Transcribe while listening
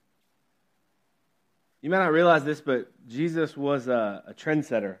You may not realize this, but Jesus was a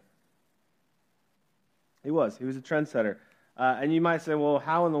trendsetter. He was a trendsetter. And you might say, well,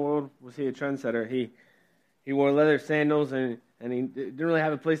 how in the world was he a trendsetter? He wore leather sandals, and he didn't really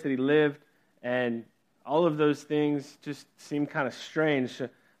have a place that he lived, and all of those things just seem kind of strange.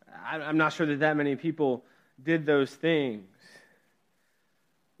 I'm not sure that many people did those things.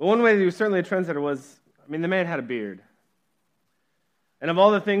 But one way that he was certainly a trendsetter was, the man had a beard. And of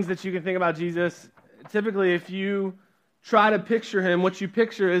all the things that you can think about Jesus, typically if you try to picture him, what you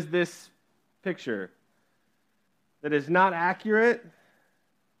picture is this picture that is not accurate,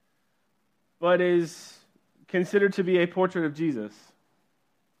 but is considered to be a portrait of Jesus.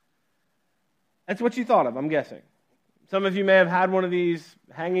 That's what you thought of, I'm guessing. Some of you may have had one of these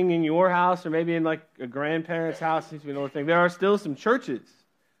hanging in your house, or maybe in like a grandparent's house. Seems to be an old thing. There are still some churches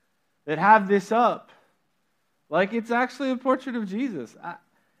that have this up, like it's actually a portrait of Jesus.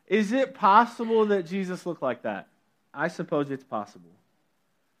 Is it possible that Jesus looked like that? I suppose it's possible.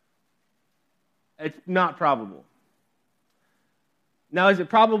 It's not probable. Now, is it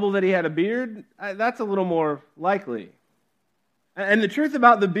probable that he had a beard? That's a little more likely. And the truth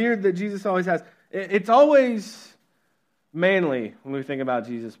about the beard that Jesus always has, it's always manly when we think about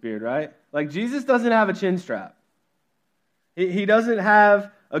Jesus' beard, right? Like, Jesus doesn't have a chin strap. He doesn't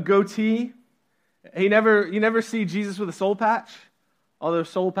have a goatee. You never see Jesus with a soul patch. Although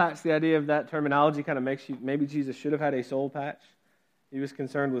soul patch, the idea of that terminology kind of makes you, maybe Jesus should have had a soul patch. He was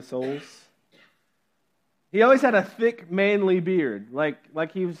concerned with souls. He always had a thick, manly beard,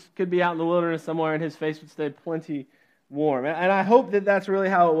 like he could be out in the wilderness somewhere and his face would stay plenty warm. And I hope that that's really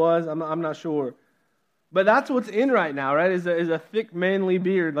how it was. I'm not sure. But that's what's in right now, right, is a thick, manly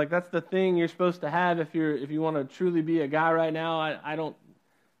beard. Like, that's the thing you're supposed to have if you want to truly be a guy right now. I don't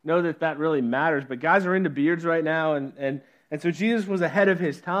know that really matters, but guys are into beards right now, and so Jesus was ahead of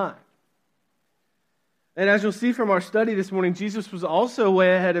his time. And as you'll see from our study this morning, Jesus was also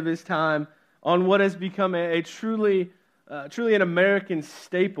way ahead of his time on what has become a truly an American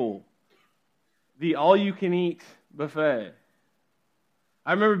staple, the all-you-can-eat buffet.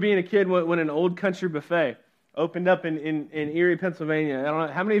 I remember being a kid when an Old Country buffet opened up in Erie, Pennsylvania. I don't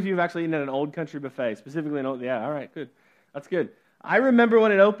know, how many of you have actually eaten at an Old Country buffet, specifically yeah, all right, good. That's good. I remember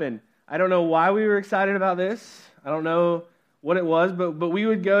when it opened. I don't know why we were excited about this. I don't know what it was, but we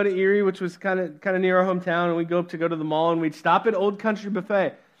would go to Erie, which was kind of near our hometown, and we'd go to the mall, and we'd stop at Old Country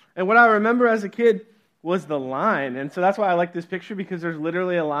buffet. And what I remember as a kid was the line. And so that's why I like this picture, because there's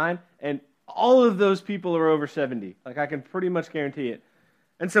literally a line, and all of those people are over 70. Like, I can pretty much guarantee it.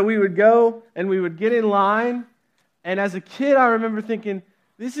 And so we would go, and we would get in line, and as a kid, I remember thinking,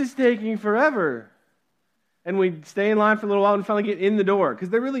 this is taking forever. And we'd stay in line for a little while and finally get in the door, because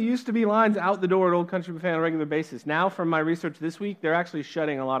there really used to be lines out the door at Old Country Buffet on a regular basis. Now, from my research this week, they're actually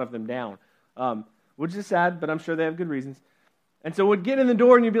shutting a lot of them down, which is sad, but I'm sure they have good reasons. And so we'd get in the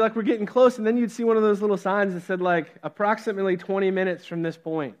door, and you'd be like, we're getting close, and then you'd see one of those little signs that said, like, approximately 20 minutes from this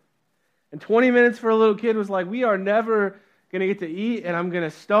point. And 20 minutes for a little kid was like, we are never going to get to eat, and I'm going to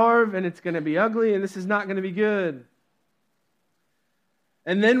starve, and it's going to be ugly, and this is not going to be good.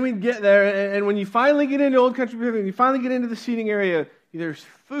 And then we'd get there, and when you finally get into Old Country Buffet, and you finally get into the seating area, there's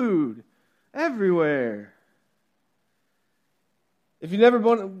food everywhere. If you've never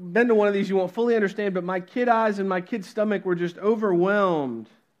been to one of these, you won't fully understand, but my kid eyes and my kid's stomach were just overwhelmed.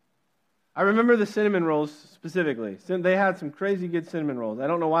 I remember the cinnamon rolls specifically. They had some crazy good cinnamon rolls. I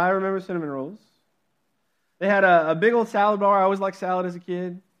don't know why I remember cinnamon rolls. They had a big old salad bar. I always liked salad as a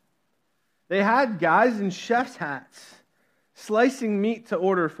kid. They had guys in chef's hats slicing meat to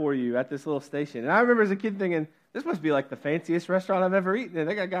order for you at this little station. And I remember as a kid thinking, this must be like the fanciest restaurant I've ever eaten. And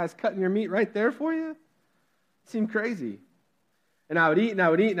they got guys cutting your meat right there for you? It seemed crazy. And I would eat, and I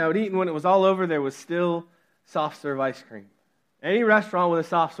would eat, and I would eat, and when it was all over, there was still soft serve ice cream. Any restaurant with a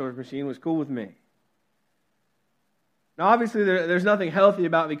soft serve machine was cool with me. Now, obviously, there's nothing healthy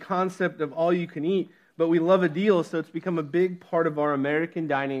about the concept of all you can eat, but we love a deal, so it's become a big part of our American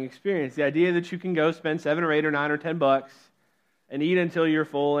dining experience. The idea that you can go spend $7 or $8 or $9 or $10 and eat until you're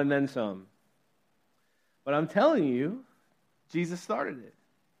full and then some. But I'm telling you, Jesus started it.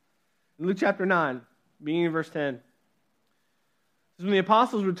 In Luke chapter 9, beginning in verse 10, when the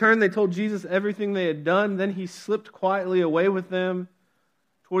apostles returned, they told Jesus everything they had done. Then he slipped quietly away with them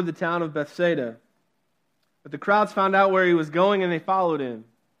toward the town of Bethsaida. But the crowds found out where he was going, and they followed him.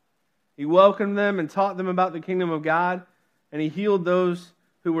 He welcomed them and taught them about the kingdom of God, and he healed those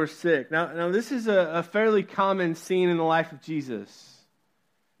who were sick. Now this is a fairly common scene in the life of Jesus.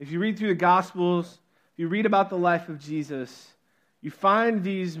 If you read through the Gospels, if you read about the life of Jesus, you find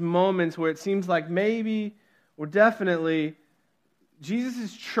these moments where it seems like maybe or definitely Jesus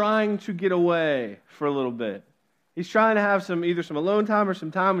is trying to get away for a little bit. He's trying to have either some alone time or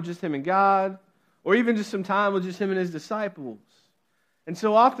some time with just him and God, or even just some time with just him and his disciples. And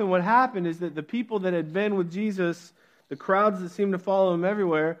so often what happened is that the people that had been with Jesus, the crowds that seemed to follow him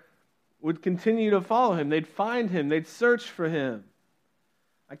everywhere, would continue to follow him. They'd find him. They'd search for him.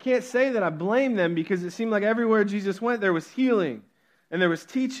 I can't say that I blame them, because it seemed like everywhere Jesus went, there was healing, and there was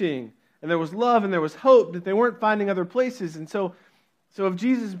teaching, and there was love, and there was hope, that they weren't finding other places. And so if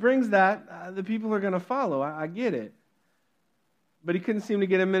Jesus brings that, the people are going to follow. I get it. But he couldn't seem to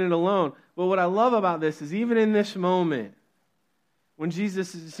get a minute alone. But what I love about this is, even in this moment, when Jesus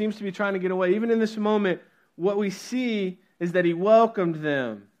seems to be trying to get away, even in this moment, what we see is that he welcomed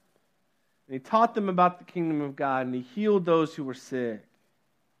them. And he taught them about the kingdom of God, and he healed those who were sick.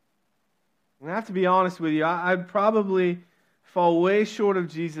 And I have to be honest with you, I'd probably fall way short of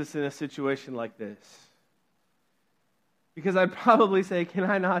Jesus in a situation like this. Because I'd probably say, can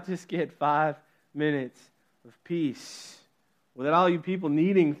I not just get 5 minutes of peace without all you people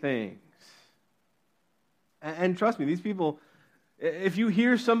needing things? And trust me, these people, if you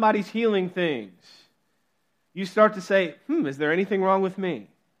hear somebody's healing things, you start to say, is there anything wrong with me?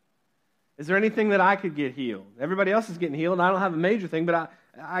 Is there anything that I could get healed? Everybody else is getting healed, and I don't have a major thing, but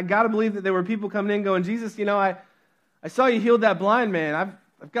I got to believe that there were people coming in going, Jesus, I saw you healed that blind man.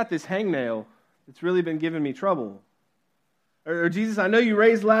 I've got this hangnail that's really been giving me trouble. Or Jesus, I know you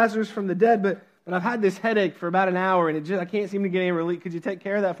raised Lazarus from the dead, but I've had this headache for about an hour, and I can't seem to get any relief. Could you take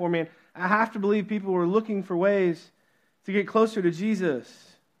care of that for me? And I have to believe people were looking for ways to get closer to Jesus.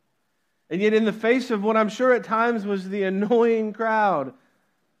 And yet in the face of what I'm sure at times was the annoying crowd,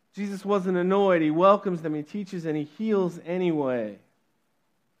 Jesus wasn't annoyed. He welcomes them, he teaches, and he heals anyway.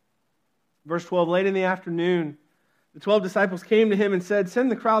 Verse 12, late in the afternoon, the 12 disciples came to him and said,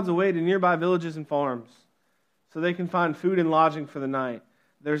 send the crowds away to nearby villages and farms, so they can find food and lodging for the night.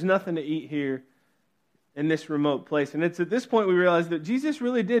 There's nothing to eat here in this remote place. And it's at this point we realize that Jesus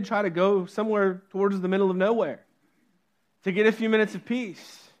really did try to go somewhere towards the middle of nowhere to get a few minutes of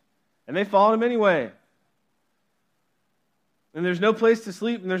peace. And they followed him anyway. And there's no place to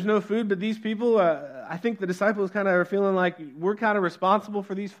sleep and there's no food, but these people, I think the disciples kind of are feeling like we're kind of responsible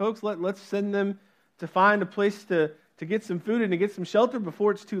for these folks. Let's send them to find a place to get some food and to get some shelter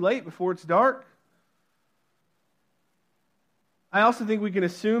before it's too late, before it's dark. I also think we can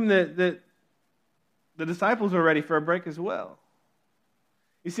assume that the disciples are ready for a break as well.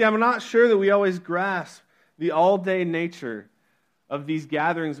 You see, I'm not sure that we always grasp the all-day nature of these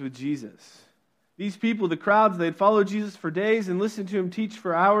gatherings with Jesus. These people, the crowds, they'd follow Jesus for days and listen to him teach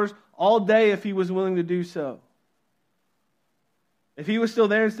for hours, all day if he was willing to do so. If he was still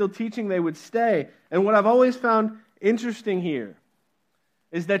there and still teaching, they would stay. And what I've always found interesting here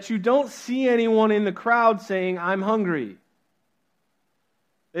is that you don't see anyone in the crowd saying, I'm hungry.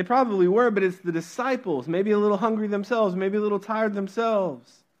 They probably were, but it's the disciples, maybe a little hungry themselves, maybe a little tired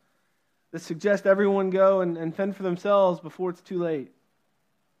themselves, that suggest everyone go and fend for themselves before it's too late.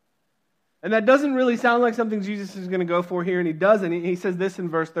 And that doesn't really sound like something Jesus is going to go for here, and he doesn't. He says this in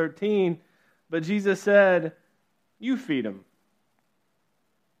verse 13, but Jesus said, you feed them.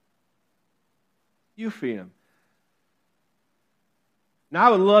 You feed them. Now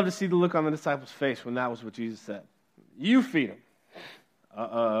I would love to see the look on the disciples' face when that was what Jesus said. You feed them.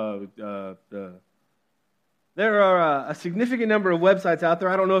 There are a significant number of websites out there,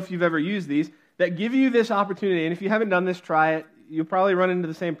 I don't know if you've ever used these, that give you this opportunity. And if you haven't done this, try it. You'll probably run into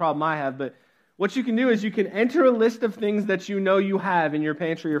the same problem I have. But what you can do is you can enter a list of things that you know you have in your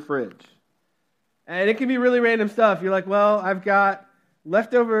pantry or fridge. And it can be really random stuff. You're like, well, I've got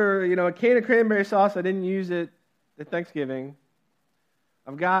leftover, a can of cranberry sauce. I didn't use it at Thanksgiving.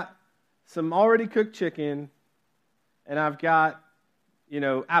 I've got some already cooked chicken. And I've got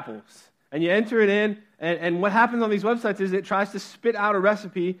apples. And you enter it in, and what happens on these websites is it tries to spit out a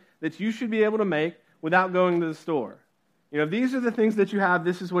recipe that you should be able to make without going to the store. These are the things that you have,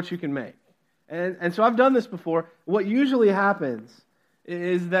 this is what you can make. And so I've done this before. What usually happens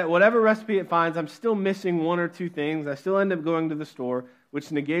is that whatever recipe it finds, I'm still missing one or two things. I still end up going to the store, which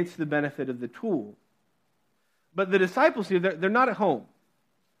negates the benefit of the tool. But the disciples here, they're not at home.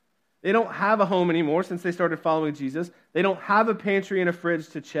 They don't have a home anymore since they started following Jesus. They don't have a pantry and a fridge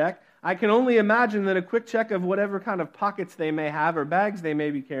to check. I can only imagine that a quick check of whatever kind of pockets they may have or bags they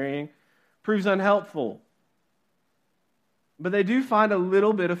may be carrying proves unhelpful. But they do find a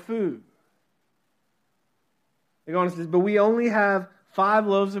little bit of food. They go on and says, but we only have 5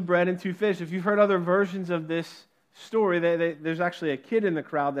 loaves of bread and 2 fish. If you've heard other versions of this story, there's actually a kid in the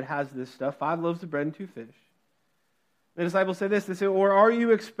crowd that has this stuff, 5 loaves of bread and 2 fish. The disciples say this, they say, or are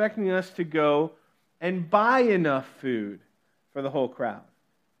you expecting us to go and buy enough food for the whole crowd.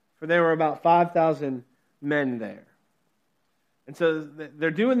 For there were about 5,000 men there. And so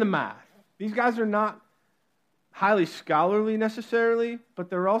they're doing the math. These guys are not highly scholarly necessarily, but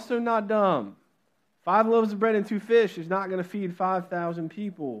they're also not dumb. 5 loaves of bread and 2 fish is not going to feed 5,000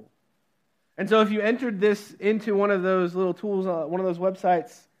 people. And so if you entered this into one of those little tools, one of those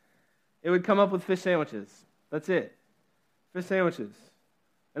websites, it would come up with fish sandwiches. That's it. Fish sandwiches.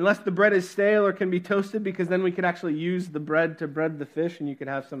 Unless the bread is stale or can be toasted, because then we could actually use the bread to bread the fish, and you could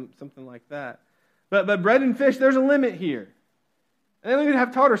have something like that. But bread and fish, there's a limit here. And then we could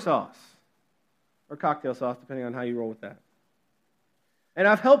have tartar sauce. Or cocktail sauce, depending on how you roll with that. And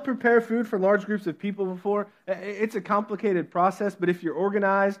I've helped prepare food for large groups of people before. It's a complicated process, but if you're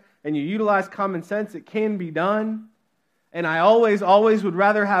organized and you utilize common sense, it can be done. And I always would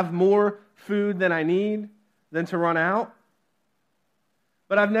rather have more food than I need than to run out.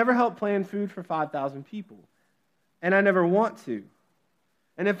 But I've never helped plan food for 5,000 people. And I never want to.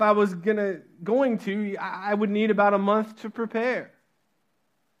 And if I was going to, I would need about a month to prepare.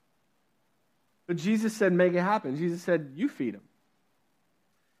 But Jesus said, make it happen. Jesus said, you feed them.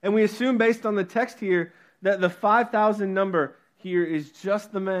 And we assume based on the text here that the 5,000 number here is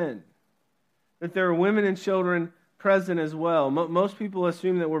just the men. That there are women and children present as well. Most people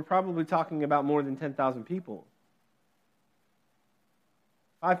assume that we're probably talking about more than 10,000 people.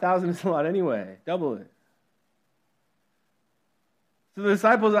 5,000 is a lot anyway. Double it. So the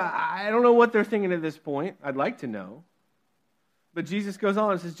disciples, I don't know what they're thinking at this point. I'd like to know. But Jesus goes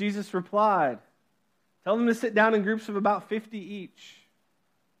on and says, Jesus replied, tell them to sit down in groups of about 50 each.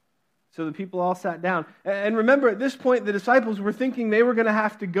 So the people all sat down. And remember, at this point, the disciples were thinking they were going to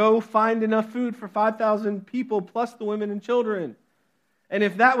have to go find enough food for 5,000 people plus the women and children. And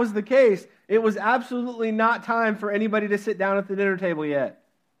if that was the case, it was absolutely not time for anybody to sit down at the dinner table yet.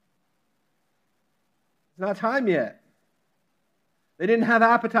 It's not time yet. They didn't have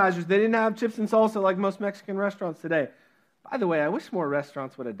appetizers. They didn't have chips and salsa like most Mexican restaurants today. By the way, I wish more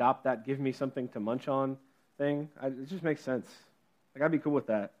restaurants would adopt that give me something to munch on thing. It just makes sense. Like, I'd be cool with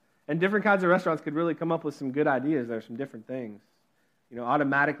that. And different kinds of restaurants could really come up with some good ideas. There's some different things.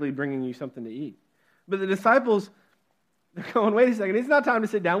 Automatically bringing you something to eat. But the disciples, they're going, wait a second, it's not time to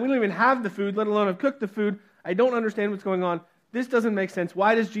sit down. We don't even have the food, let alone have cooked the food. I don't understand what's going on. This doesn't make sense.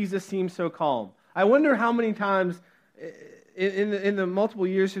 Why does Jesus seem so calm? I wonder how many times in the multiple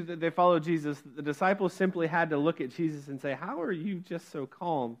years that they followed Jesus, the disciples simply had to look at Jesus and say, how are you just so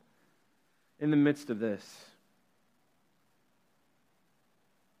calm in the midst of this?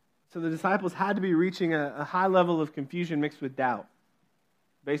 So the disciples had to be reaching a high level of confusion mixed with doubt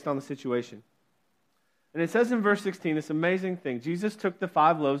based on the situation. And it says in verse 16, this amazing thing. Jesus took the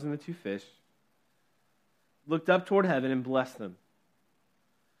 5 loaves and the 2 fish, looked up toward heaven and blessed them.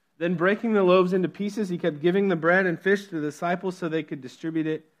 Then breaking the loaves into pieces, he kept giving the bread and fish to the disciples so they could distribute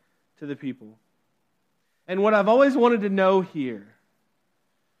it to the people. And what I've always wanted to know here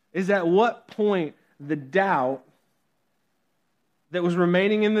is at what point the doubt that was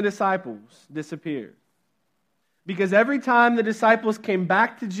remaining in the disciples disappeared. Because every time the disciples came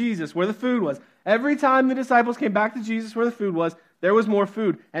back to Jesus where the food was, every time the disciples came back to Jesus where the food was, there was more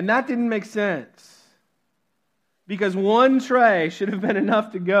food. And that didn't make sense. Because one tray should have been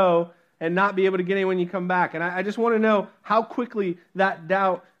enough to go and not be able to get any when you come back. And I just want to know how quickly that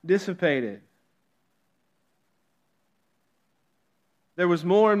doubt dissipated. There was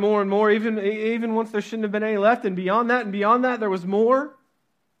more and more and more, even once there shouldn't have been any left. And beyond that, there was more.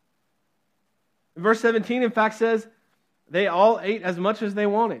 Verse 17, in fact, says, they all ate as much as they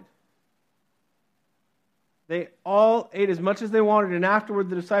wanted. They all ate as much as they wanted. And afterward,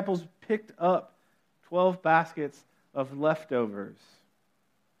 the disciples picked up 12 baskets of leftovers.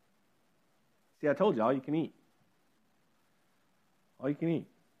 See, I told you, all you can eat. All you can eat.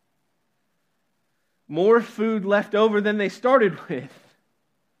 More food left over than they started with.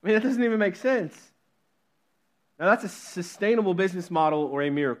 I mean, that doesn't even make sense. Now, that's a sustainable business model or a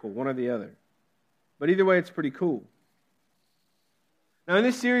miracle, one or the other. But either way, it's pretty cool. Now, in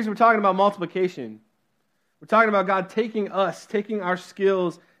this series, we're talking about multiplication. We're talking about God taking us, taking our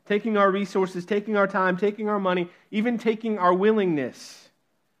skills, taking our resources, taking our time, taking our money, even taking our willingness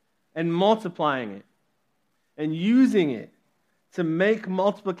and multiplying it and using it to make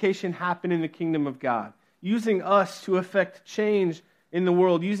multiplication happen in the kingdom of God. Using us to affect change in the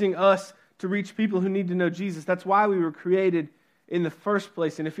world. Using us to reach people who need to know Jesus. That's why we were created in the first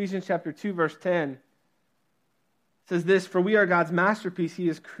place. In Ephesians chapter 2, verse 10, it says this, for we are God's masterpiece. He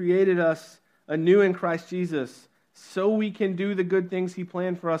has created us anew in Christ Jesus so we can do the good things He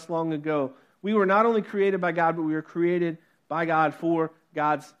planned for us long ago. We were not only created by God, but we were created by God for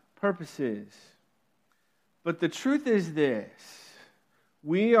God's purposes. But the truth is this: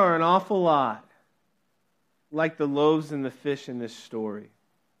 we are an awful lot like the loaves and the fish in this story.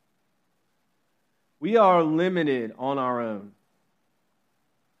 We are limited on our own.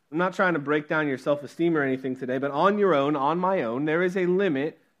 I'm not trying to break down your self-esteem or anything today, but on your own, on my own, there is a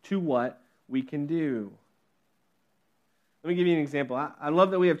limit to what we can do. Let me give you an example. I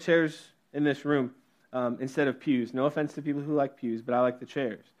love that we have chairs in this room instead of pews. No offense to people who like pews, but I like the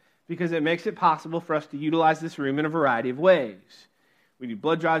chairs, because it makes it possible for us to utilize this room in a variety of ways. We do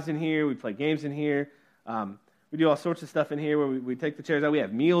blood drives in here. We play games in here. We do all sorts of stuff in here where we take the chairs out. We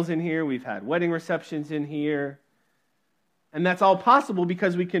have meals in here. We've had wedding receptions in here. And that's all possible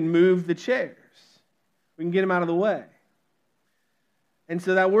because we can move the chairs. We can get them out of the way. And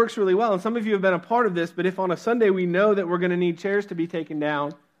so that works really well. And some of you have been a part of this, but if on a Sunday we know that we're going to need chairs to be taken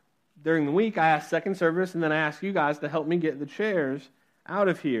down during the week, I ask second service, and then I ask you guys to help me get the chairs out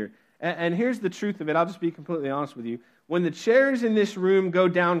of here. And here's the truth of it. I'll just be completely honest with you. When the chairs in this room go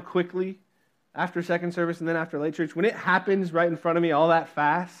down quickly, after second service and then after late church, when it happens right in front of me all that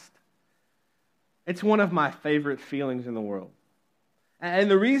fast, it's one of my favorite feelings in the world. And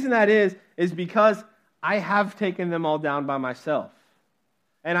the reason that is because I have taken them all down by myself.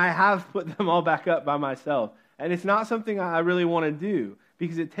 And I have put them all back up by myself. And it's not something I really want to do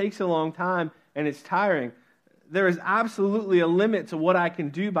because it takes a long time and it's tiring. There is absolutely a limit to what I can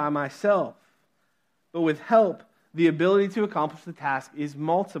do by myself. But with help, the ability to accomplish the task is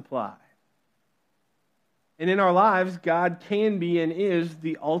multiplied. And in our lives, God can be and is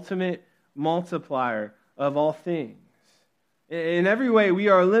the ultimate multiplier of all things. In every way, we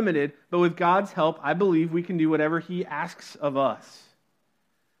are limited, but with God's help, I believe we can do whatever He asks of us.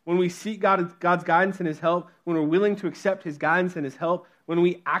 When we seek God's guidance and His help, when we're willing to accept His guidance and His help, when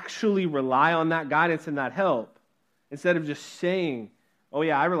we actually rely on that guidance and that help, instead of just saying, oh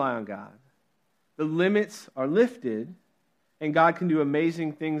yeah, I rely on God, the limits are lifted, and God can do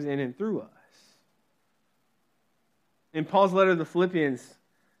amazing things in and through us. In Paul's letter to the Philippians,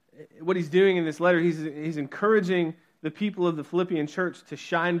 what he's doing in this letter, he's encouraging the people of the Philippian church to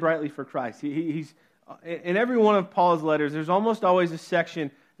shine brightly for Christ. He's in every one of Paul's letters, there's almost always a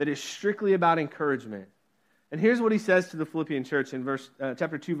section that is strictly about encouragement. And here's what he says to the Philippian church in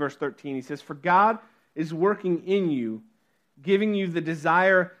chapter 2, verse 13. He says, "For God is working in you, giving you the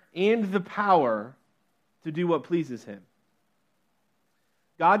desire and the power to do what pleases Him."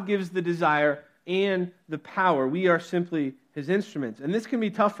 God gives the desire and the power. We are simply His instruments. And this can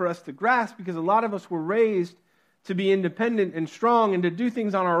be tough for us to grasp because a lot of us were raised to be independent and strong and to do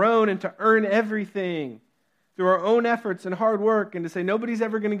things on our own and to earn everything through our own efforts and hard work, and to say nobody's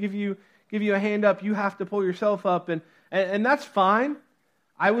ever going to give you a hand up. You have to pull yourself up. And that's fine.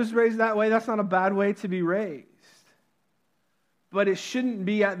 I was raised that way. That's not a bad way to be raised. But it shouldn't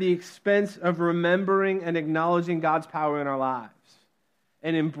be at the expense of remembering and acknowledging God's power in our lives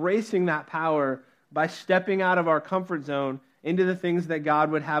and embracing that power by stepping out of our comfort zone into the things that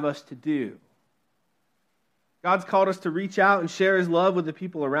God would have us to do. God's called us to reach out and share His love with the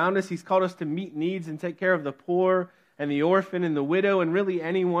people around us. He's called us to meet needs and take care of the poor and the orphan and the widow and really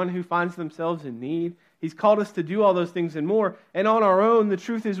anyone who finds themselves in need. He's called us to do all those things and more. And on our own, the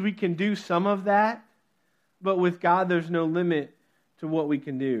truth is we can do some of that. But with God, there's no limit to what we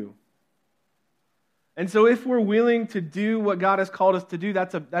can do. And so if we're willing to do what God has called us to do,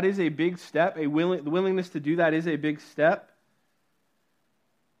 that is a big step. The willingness to do that is a big step.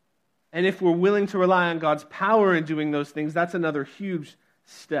 And if we're willing to rely on God's power in doing those things, that's another huge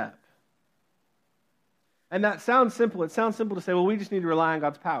step. And that sounds simple. It sounds simple to say, well, we just need to rely on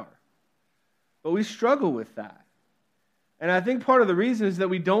God's power. But we struggle with that. And I think part of the reason is that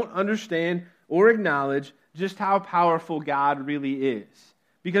we don't understand or acknowledge just how powerful God really is.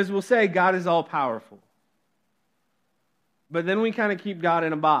 Because we'll say God is all powerful. But then we kind of keep God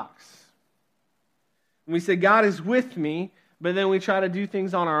in a box. And we say God is with me, but then we try to do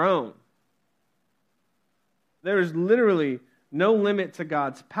things on our own. There is literally no limit to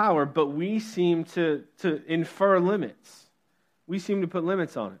God's power, but we seem to infer limits. We seem to put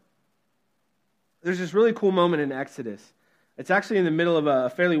limits on it. There's this really cool moment in Exodus. It's actually in the middle of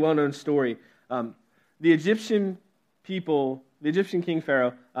a fairly well-known story. The Egyptian people, the Egyptian king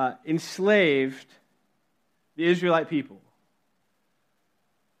Pharaoh, enslaved the Israelite people.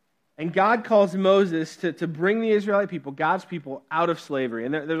 And God calls Moses to bring the Israelite people, God's people, out of slavery.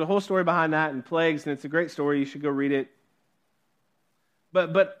 And there's a whole story behind that and plagues, and it's a great story. You should go read it.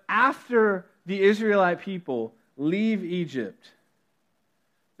 But after the Israelite people leave Egypt,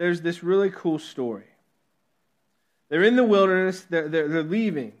 there's this really cool story. They're in the wilderness. They're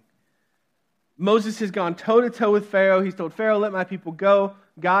leaving. Moses has gone toe-to-toe with Pharaoh. He's told Pharaoh, let my people go.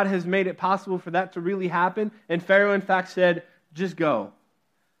 God has made it possible for that to really happen. And Pharaoh, in fact, said, just go.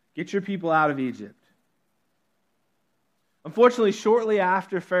 Get your people out of Egypt. Unfortunately, shortly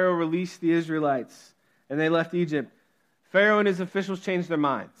after Pharaoh released the Israelites and they left Egypt, Pharaoh and his officials changed their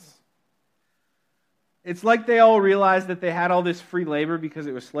minds. It's like they all realized that they had all this free labor because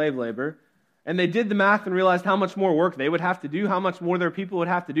it was slave labor, and they did the math and realized how much more work they would have to do, how much more their people would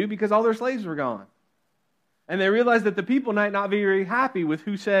have to do because all their slaves were gone. And they realized that the people might not be very happy with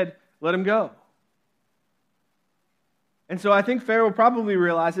who said, let them go. And so I think Pharaoh probably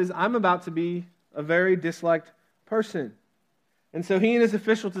realizes, I'm about to be a very disliked person. And so he and his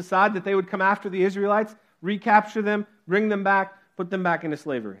officials decide that they would come after the Israelites, recapture them, bring them back, put them back into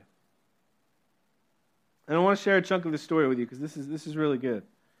slavery. And I want to share a chunk of the story with you because this is really good.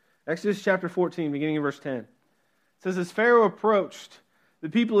 Exodus chapter 14, beginning in verse 10. It says, as Pharaoh approached, the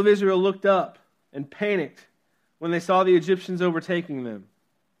people of Israel looked up and panicked when they saw the Egyptians overtaking them.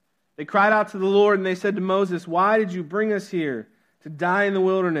 They cried out to the Lord and they said to Moses, why did you bring us here to die in the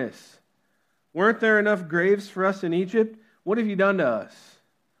wilderness? Weren't there enough graves for us in Egypt? What have you done to us?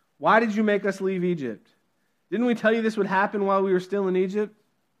 Why did you make us leave Egypt? Didn't we tell you this would happen while we were still in Egypt?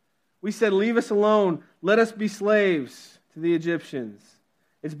 We said, leave us alone. Let us be slaves to the Egyptians.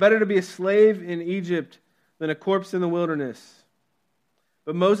 It's better to be a slave in Egypt than a corpse in the wilderness.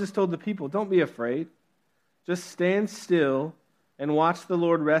 But Moses told the people, don't be afraid. Just stand still and watch the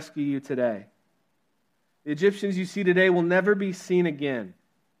Lord rescue you today. The Egyptians you see today will never be seen again.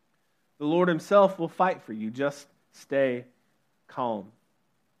 The Lord himself will fight for you. Just stay calm.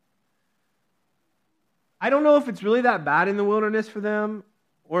 I don't know if it's really that bad in the wilderness for them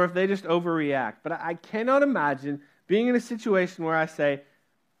or if they just overreact, but I cannot imagine being in a situation where I say,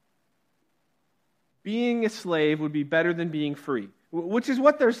 being a slave would be better than being free, which is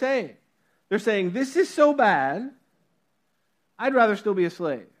what they're saying. They're saying, this is so bad, I'd rather still be a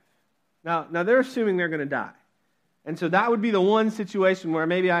slave. Now they're assuming they're going to die. And so that would be the one situation where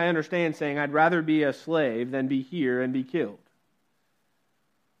maybe I understand saying I'd rather be a slave than be here and be killed.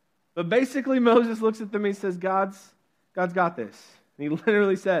 But basically Moses looks at them and he says, God's got this. And he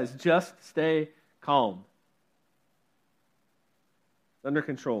literally says, just stay calm. It's under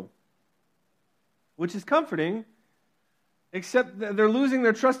control. Which is comforting, except that they're losing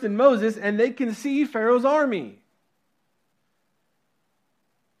their trust in Moses and they can see Pharaoh's army.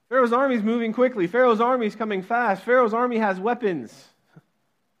 Pharaoh's army is moving quickly. Pharaoh's army is coming fast. Pharaoh's army has weapons.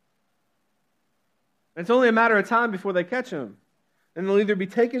 It's only a matter of time before they catch him. And they'll either be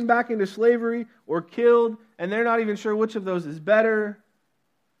taken back into slavery or killed, and they're not even sure which of those is better.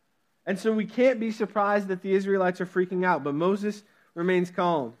 And so we can't be surprised that the Israelites are freaking out, but Moses remains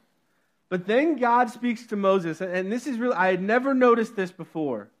calm. But then God speaks to Moses, and this is really, I had never noticed this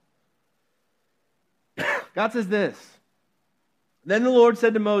before. God says this, then the Lord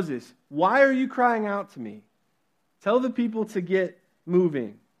said to Moses, why are you crying out to me? Tell the people to get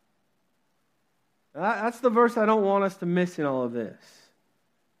moving. That's the verse I don't want us to miss in all of this.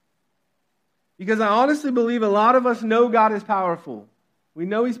 Because I honestly believe a lot of us know God is powerful. We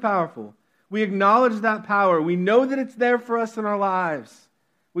know He's powerful. We acknowledge that power. We know that it's there for us in our lives.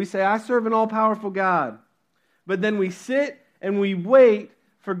 We say, I serve an all-powerful God. But then we sit and we wait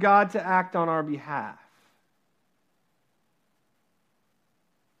for God to act on our behalf.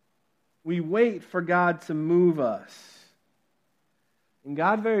 We wait for God to move us. And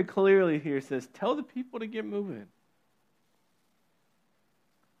God very clearly here says, tell the people to get moving.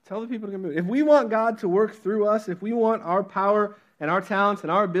 Tell the people to get moving. If we want God to work through us, if we want our power and our talents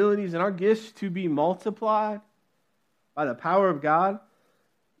and our abilities and our gifts to be multiplied by the power of God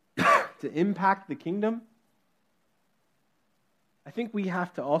to impact the kingdom, I think we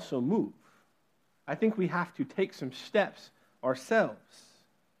have to also move. I think we have to take some steps ourselves.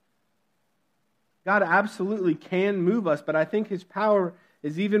 God absolutely can move us, but I think His power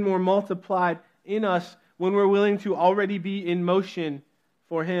is even more multiplied in us when we're willing to already be in motion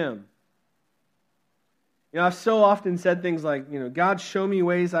for Him. I've so often said things like, God, show me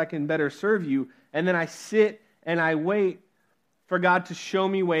ways I can better serve you, and then I sit and I wait for God to show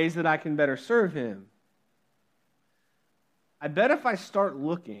me ways that I can better serve Him. I bet if I start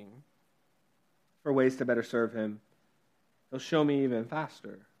looking for ways to better serve Him, He'll show me even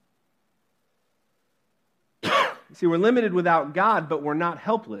faster. See, we're limited without God, but we're not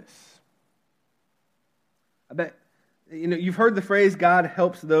helpless. I bet, you've heard the phrase, God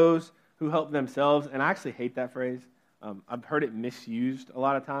helps those who help themselves, and I actually hate that phrase. I've heard it misused a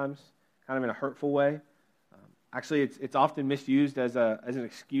lot of times, kind of in a hurtful way. Actually, it's often misused as an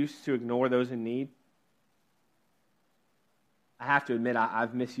excuse to ignore those in need. I have to admit,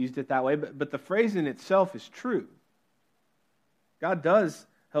 I've misused it that way, but the phrase in itself is true. God does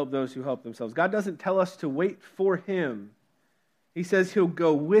help those who help themselves. God doesn't tell us to wait for him. He says he'll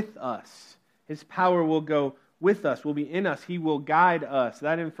go with us. His power will go with us, will be in us. He will guide us.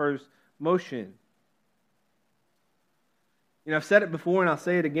 That infers motion. I've said it before and I'll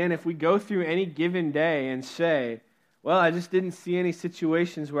say it again. If we go through any given day and say, well, I just didn't see any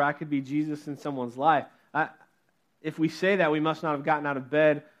situations where I could be Jesus in someone's life. If we say that, we must not have gotten out of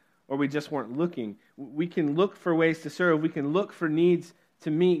bed or we just weren't looking. We can look for ways to serve. We can look for needs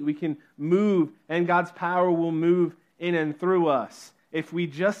to meet. We can move, and God's power will move in and through us. If we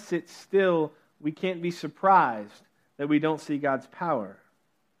just sit still, we can't be surprised that we don't see God's power.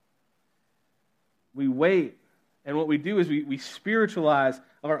 We wait, and what we do is we spiritualize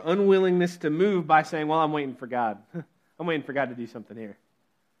our unwillingness to move by saying, well, I'm waiting for God. I'm waiting for God to do something here.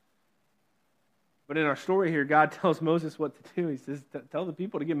 But in our story here, God tells Moses what to do. He says, tell the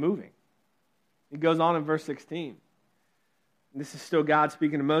people to get moving. He goes on in verse 16. And this is still God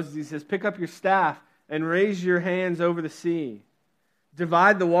speaking to Moses. He says, pick up your staff and raise your hands over the sea.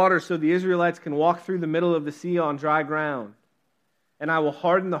 Divide the water so the Israelites can walk through the middle of the sea on dry ground. And I will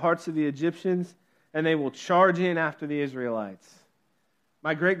harden the hearts of the Egyptians, and they will charge in after the Israelites.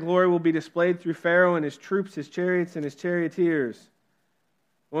 My great glory will be displayed through Pharaoh and his troops, his chariots, and his charioteers.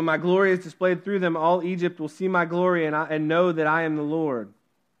 When my glory is displayed through them, all Egypt will see my glory and know that I am the Lord.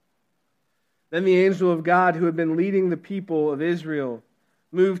 Then the angel of God, who had been leading the people of Israel,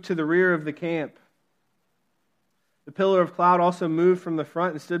 moved to the rear of the camp. The pillar of cloud also moved from the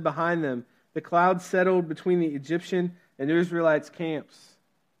front and stood behind them. The cloud settled between the Egyptian and Israelites' camps.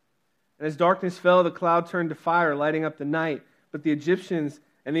 And as darkness fell, the cloud turned to fire, lighting up the night. But the Egyptians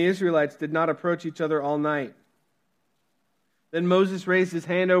and the Israelites did not approach each other all night. Then Moses raised his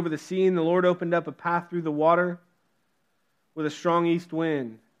hand over the sea, and the Lord opened up a path through the water with a strong east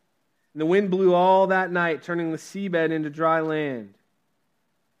wind. And the wind blew all that night, turning the seabed into dry land.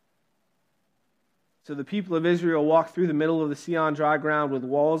 So the people of Israel walked through the middle of the sea on dry ground with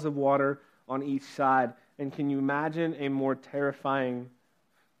walls of water on each side. And can you imagine a more terrifying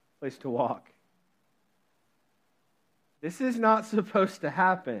place to walk? This is not supposed to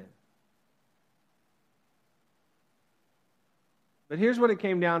happen. But here's what it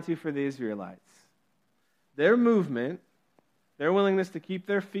came down to for the Israelites. Their movement, their willingness to keep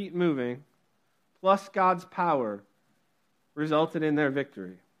their feet moving, plus God's power, resulted in their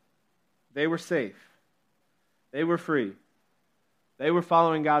victory. They were safe. They were free. They were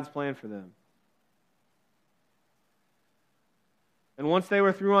following God's plan for them. And once they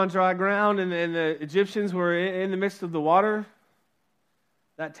were through on dry ground and the Egyptians were in the midst of the water,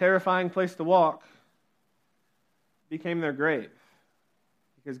 that terrifying place to walk became their grave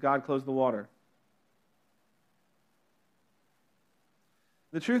because God closed the water.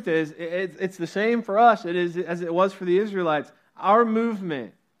 The truth is, it's the same for us as it was for the Israelites. Our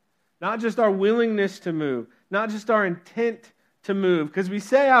movement, not just our willingness to move, not just our intent to move, because we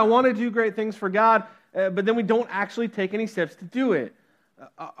say, I want to do great things for God, but then we don't actually take any steps to do it.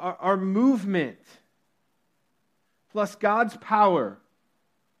 Our movement plus God's power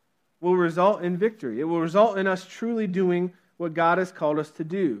will result in victory. It will result in us truly doing what God has called us to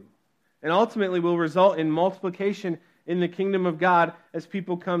do. And ultimately will result in multiplication in the kingdom of God as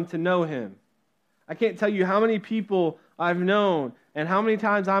people come to know Him. I can't tell you how many people I've known and how many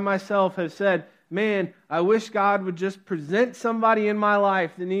times I myself have said, man, I wish God would just present somebody in my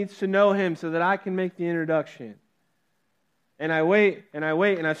life that needs to know Him so that I can make the introduction. And I wait, and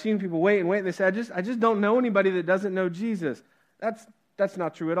I've seen people wait and wait, and they say, I just don't know anybody that doesn't know Jesus. That's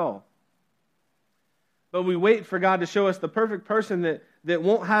not true at all. But we wait for God to show us the perfect person that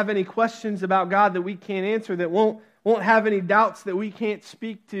won't have any questions about God that we can't answer, that won't have any doubts that we can't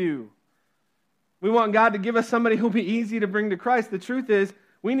speak to. We want God to give us somebody who'll be easy to bring to Christ. The truth is,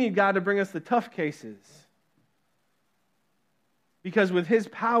 we need God to bring us the tough cases. Because with His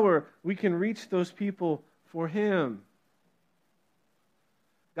power, we can reach those people for Him.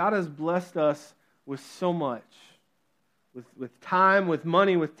 God has blessed us with so much. With time, with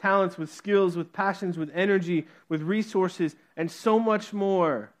money, with talents, with skills, with passions, with energy, with resources, and so much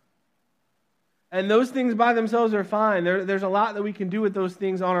more. And those things by themselves are fine. There's a lot that we can do with those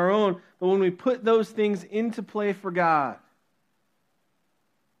things on our own. But when we put those things into play for God,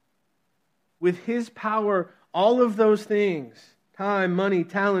 with His power, all of those things, time, money,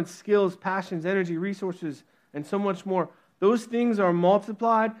 talents, skills, passions, energy, resources, and so much more, those things are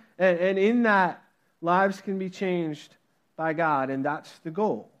multiplied, and in that, lives can be changed by God, and that's the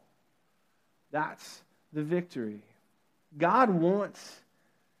goal. That's the victory. God wants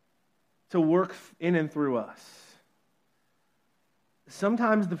to work in and through us.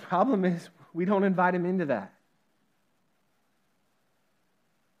 Sometimes the problem is we don't invite Him into that.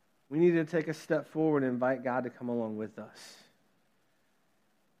 We need to take a step forward and invite God to come along with us.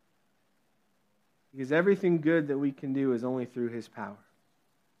 Because everything good that we can do is only through his power.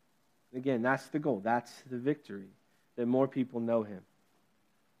 Again, that's the goal. That's the victory, that more people know him.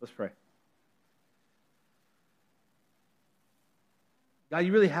 Let's pray. God,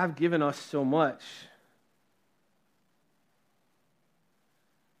 you really have given us so much.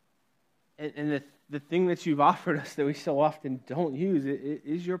 And the thing that you've offered us that we so often don't use it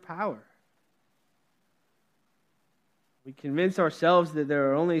is your power. We convince ourselves that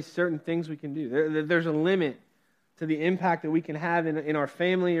there are only certain things we can do. There's a limit to the impact that we can have in our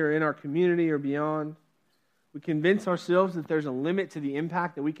family or in our community or beyond. We convince ourselves that there's a limit to the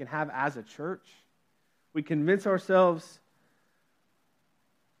impact that we can have as a church. We convince ourselves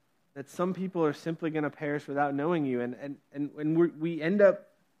that some people are simply going to perish without knowing you. And we end up,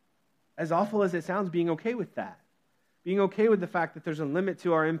 as awful as it sounds, being okay with that. Being okay with the fact that there's a limit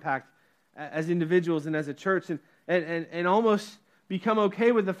to our impact as individuals and as a church. And almost become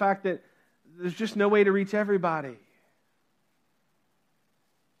okay with the fact that there's just no way to reach everybody.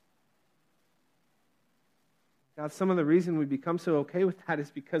 God, some of the reason we become so okay with that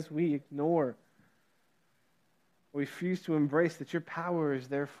is because we ignore, or refuse to embrace that your power is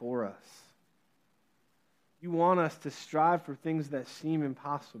there for us. You want us to strive for things that seem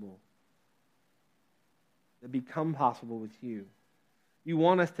impossible, that become possible with you. You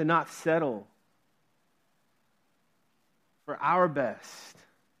want us to not settle for our best,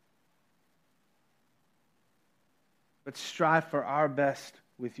 but strive for our best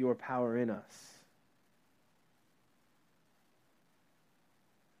with your power in us.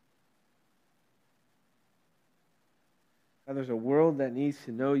 God, there's a world that needs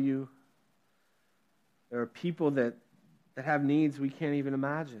to know you. There are people that have needs we can't even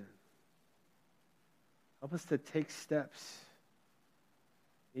imagine. Help us to take steps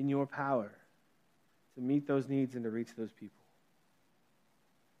in your power to meet those needs and to reach those people.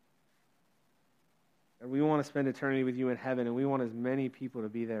 And we want to spend eternity with you in heaven, and we want as many people to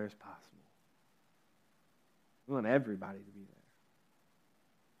be there as possible. We want everybody to be there.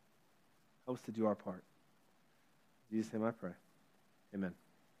 Help us to do our part. In Jesus' name I pray. Amen.